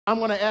I'm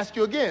going to ask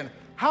you again,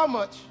 how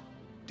much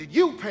did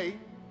you pay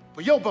for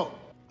your boat?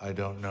 I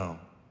don't know.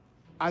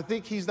 I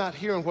think he's not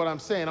hearing what I'm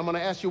saying. I'm going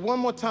to ask you one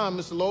more time,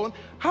 Mr. Lowen.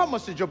 How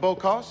much did your boat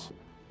cost?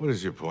 What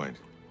is your point?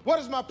 What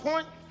is my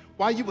point?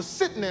 While you were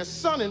sitting there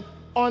sunning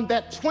on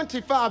that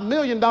 $25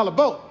 million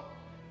boat,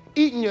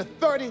 eating your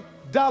 $30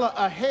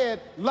 a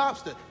head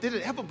lobster, did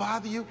it ever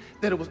bother you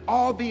that it was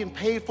all being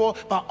paid for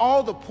by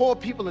all the poor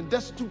people and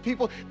destitute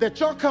people that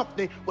your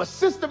company was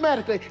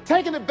systematically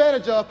taking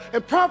advantage of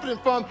and profiting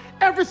from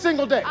every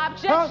single day?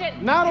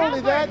 Objection. Not only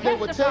Counselor, that, they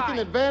were testify. taking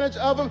advantage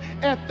of them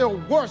at their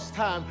worst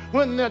time,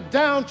 when they're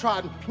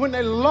downtrodden, when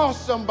they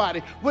lost somebody,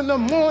 when they're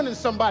mourning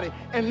somebody.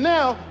 And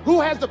now,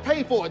 who has to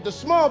pay for it? The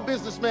small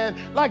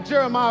businessman like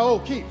Jeremiah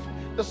O'Keefe.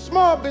 The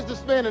small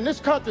businessman in this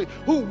country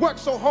who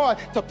works so hard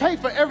to pay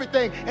for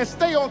everything and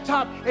stay on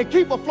top and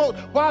keep afloat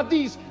while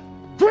these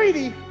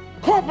greedy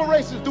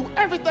corporations do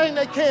everything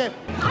they can.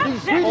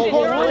 These greedy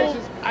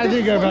corporations. I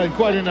think I've had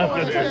quite enough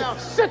of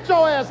this. Sit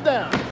your ass down.